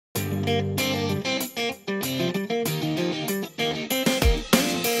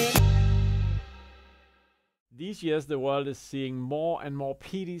These years, the world is seeing more and more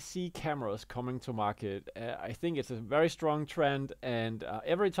PTZ cameras coming to market. I think it's a very strong trend, and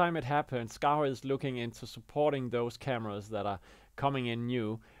every time it happens, SKAARHOJ is looking into supporting those cameras that are coming in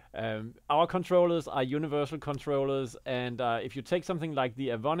new. Our controllers are universal controllers, and if you take something like the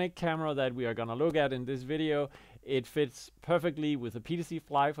Avonic camera that we are going to look at in this video, it fits perfectly with the PTZ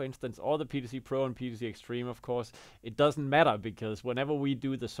Fly, for instance, or the PTZ Pro and PTZ Extreme, of course. It doesn't matter, because whenever we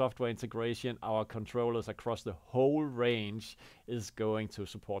do the software integration, our controllers across the whole range is going to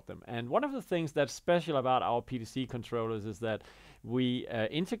support them. And one of the things that's special about our PTZ controllers is that we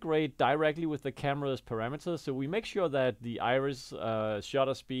integrate directly with the camera's parameters. So we make sure that the iris,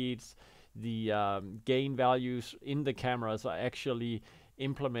 shutter speeds, the gain values in the cameras are actually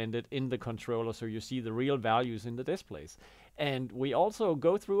implemented in the controller, so you see the real values in the displays. And we also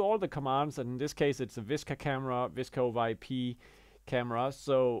go through all the commands, and in this case it's a VISCA camera, VISCA over IP camera,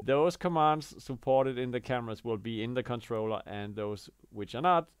 so those commands supported in the cameras will be in the controller, and those which are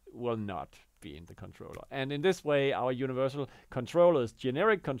not will not be in the controller. And in this way, our universal controllers,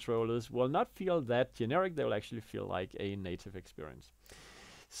 generic controllers, will not feel that generic. They will actually feel like a native experience.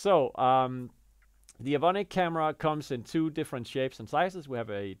 So the Avonic camera comes in two different shapes and sizes. We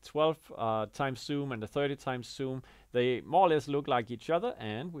have a 12 times zoom and a 30 times zoom. They more or less look like each other,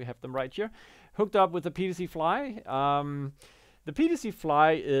 and we have them right here, hooked up with the PTZ Fly. The PTZ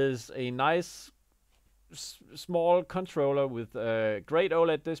Fly is a nice small controller with great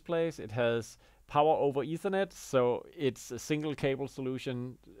OLED displays. It has power over Ethernet, so it's a single cable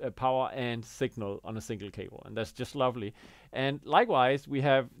solution, power and signal on a single cable, and that's just lovely. And likewise, we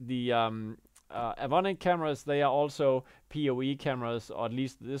have the Avonic cameras. They are also PoE cameras, or at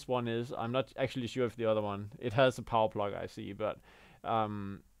least this one is. I'm not actually sure if the other one, it has a power plug, I see, but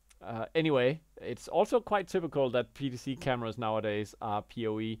anyway, it's also quite typical that PTZ cameras nowadays are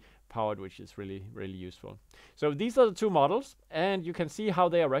PoE powered, which is really, really useful. So these are the two models, and you can see how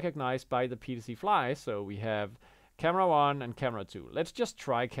they are recognized by the PTZ Fly. So we have camera 1 and camera 2. Let's just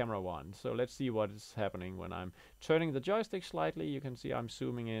try camera 1. So let's see what is happening when I'm turning the joystick slightly. You can see I'm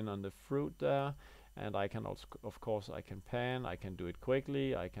zooming in on the fruit there, and I can also, of course, I can pan, I can do it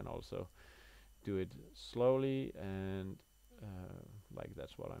quickly, I can also do it slowly, and like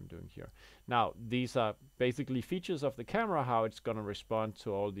that's what I'm doing here. Now, these are basically features of the camera, how it's going to respond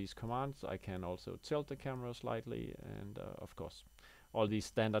to all these commands. I can also tilt the camera slightly, and of course, all these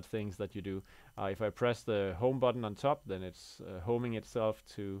standard things that you do. If I press the home button on top, then it's homing itself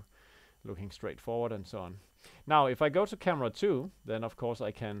to looking straight forward and so on. Now, if I go to camera 2, then of course I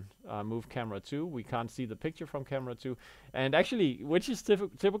can move camera 2. We can't see the picture from camera 2. And actually, which is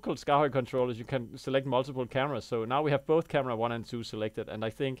typical SKAARHOJ controllers, you can select multiple cameras. So now we have both camera 1 and 2 selected, and I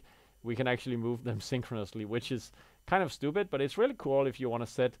think we can actually move them synchronously, which is kind of stupid, but it's really cool if you want to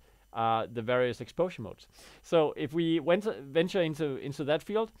set the various exposure modes. So if we venture into that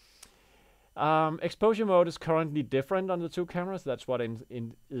field, exposure mode is currently different on the two cameras. That's what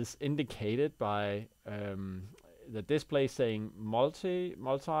is indicated by the display saying multi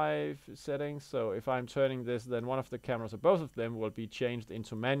settings. So if I'm turning this, then one of the cameras, or both of them, will be changed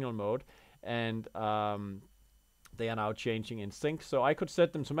into manual mode, and they are now changing in sync. So I could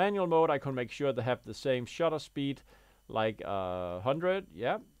set them to manual mode. I can make sure they have the same shutter speed, like 100,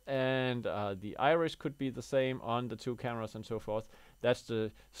 yeah, and the iris could be the same on the two cameras and so forth. That's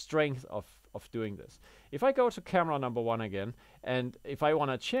the strength of doing this. If I go to camera number 1 again, and if I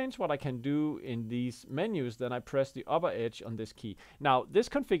want to change what I can do in these menus, then I press the upper edge on this key. Now, this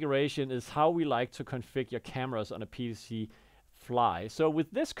configuration is how we like to configure cameras on a PTZ Fly. So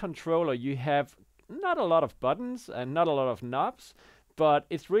with this controller, you have not a lot of buttons and not a lot of knobs, but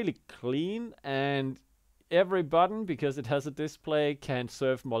it's really clean, and every button, because it has a display, can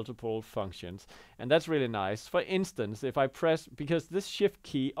serve multiple functions, and that's really nice. For instance, if I press, because this shift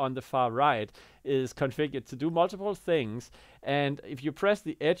key on the far right is configured to do multiple things, and if you press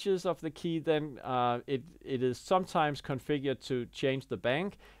the edges of the key, then it is sometimes configured to change the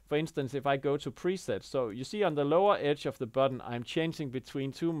bank. For instance, if I go to presets, so you see on the lower edge of the button, I'm changing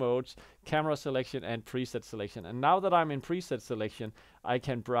between two modes, camera selection and preset selection. And now that I'm in preset selection, I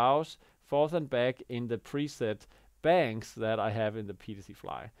can browse forth and back in the preset banks that I have in the PTZ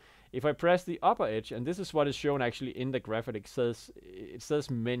Fly. If I press the upper edge, and this is what is shown actually in the graphic, it says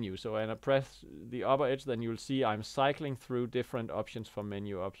menu. So when I press the upper edge, then you'll see I'm cycling through different options for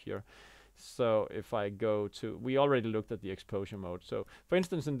menu up here. So if I go to, we already looked at the exposure mode. So for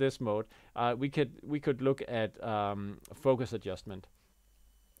instance, in this mode, we could look at focus adjustment.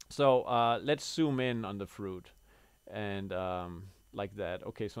 So let's zoom in on the fruit, and like that.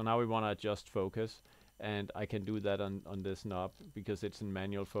 Okay, so now we want to adjust focus, and I can do that on this knob because it's in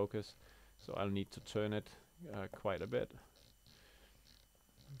manual focus. So I'll need to turn it quite a bit.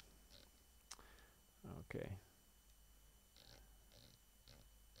 Okay.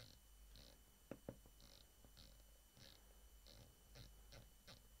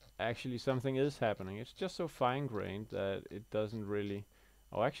 Actually, something is happening. It's just so fine-grained that it doesn't really...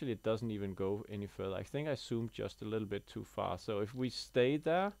 Oh, actually, it doesn't even go any further. I think I zoomed just a little bit too far. So if we stay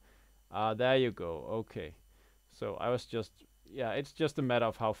there, there you go. Okay. So I was just... Yeah, it's just a matter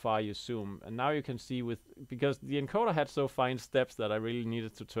of how far you zoom. And now you can see because the encoder had so fine steps that I really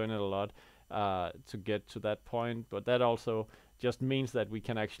needed to turn it a lot to get to that point. But that also just means that we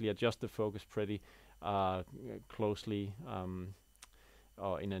can actually adjust the focus pretty closely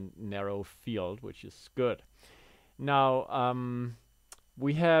or in a narrow field, which is good. Now,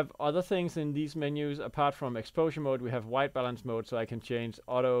 we have other things in these menus. Apart from exposure mode, we have white balance mode, so I can change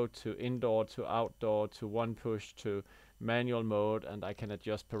auto to indoor to outdoor to one push to manual mode, and I can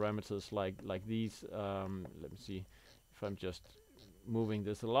adjust parameters like these. Let me see if I'm just moving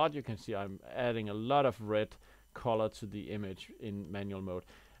this a lot. You can see I'm adding a lot of red color to the image in manual mode.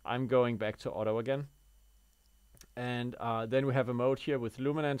 I'm going back to auto again. And then we have a mode here with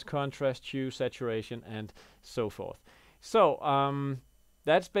luminance, contrast, hue, saturation, and so forth. So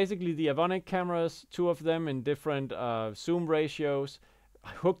that's basically the Avonic cameras, 2 of them in different zoom ratios,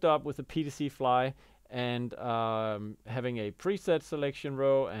 hooked up with a PTZ fly, and having a preset selection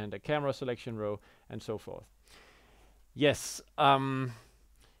row and a camera selection row, and so forth. Yes.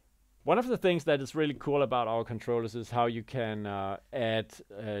 One of the things that is really cool about our controllers is how you can add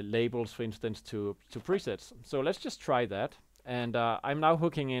labels, for instance, to presets. So let's just try that. And I'm now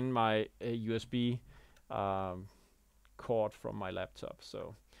hooking in my USB cord from my laptop.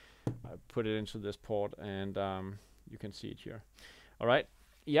 So I put it into this port, and you can see it here. All right.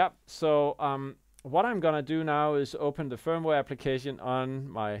 Yeah. So what I'm gonna do now is open the firmware application on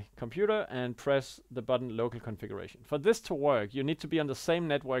my computer and press the button local configuration. For this to work, you need to be on the same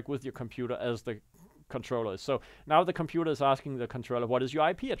network with your computer as the controller is. So now the computer is asking the controller, what is your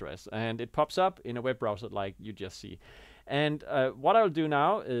IP address? And it pops up in a web browser like you just see. And what I'll do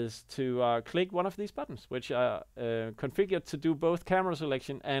now is to click one of these buttons, which are configured to do both camera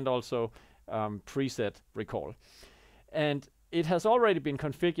selection and also preset recall. And it has already been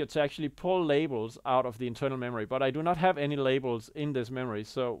configured to actually pull labels out of the internal memory, but I do not have any labels in this memory.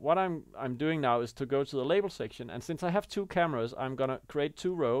 So what I'm doing now is to go to the label section, and since I have 2 cameras, I'm gonna create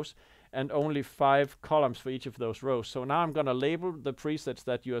 2 rows and only 5 columns for each of those rows. So now I'm gonna label the presets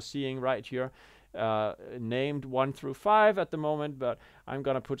that you are seeing right here, named 1 through 5 at the moment, but I'm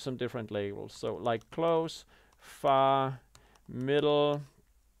gonna put some different labels. So like close, far, middle,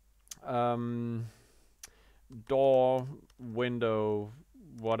 door, window,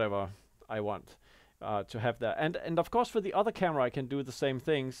 whatever I want to have that. And of course for the other camera I can do the same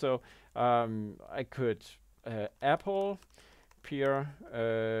thing. So I could apple, pear,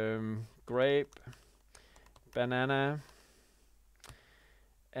 grape, banana,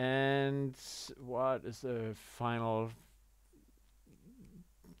 and what is the final?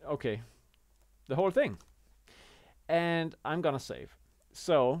 Okay, the whole thing. And I'm gonna save.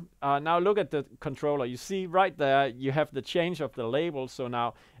 So now look at the controller. You see right there you have the change of the label. So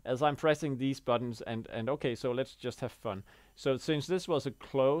now as I'm pressing these buttons and okay, so let's just have fun. So since this was a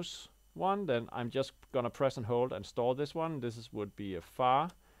close one, then I'm just gonna press and hold and store this one. This would be a far.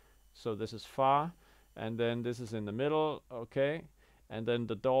 So this is far, and then this is in the middle. Okay, and then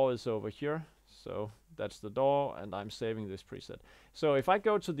the door is over here. So that's the door, and I'm saving this preset. So if I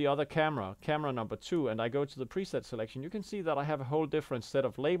go to the other camera, camera number 2, and I go to the preset selection, you can see that I have a whole different set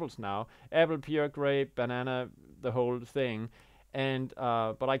of labels now. Apple, pear, grape, banana, the whole thing. And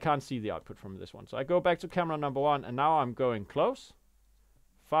but I can't see the output from this one. So I go back to camera number 1, and now I'm going close,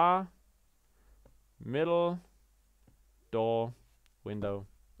 far, middle, door, window,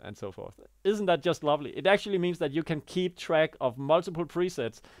 and so forth. Isn't that just lovely? It actually means that you can keep track of multiple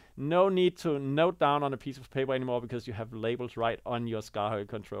presets. No need to note down on a piece of paper anymore because you have labels right on your SKAARHOJ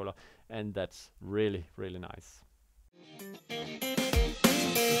controller, and that's really, really nice.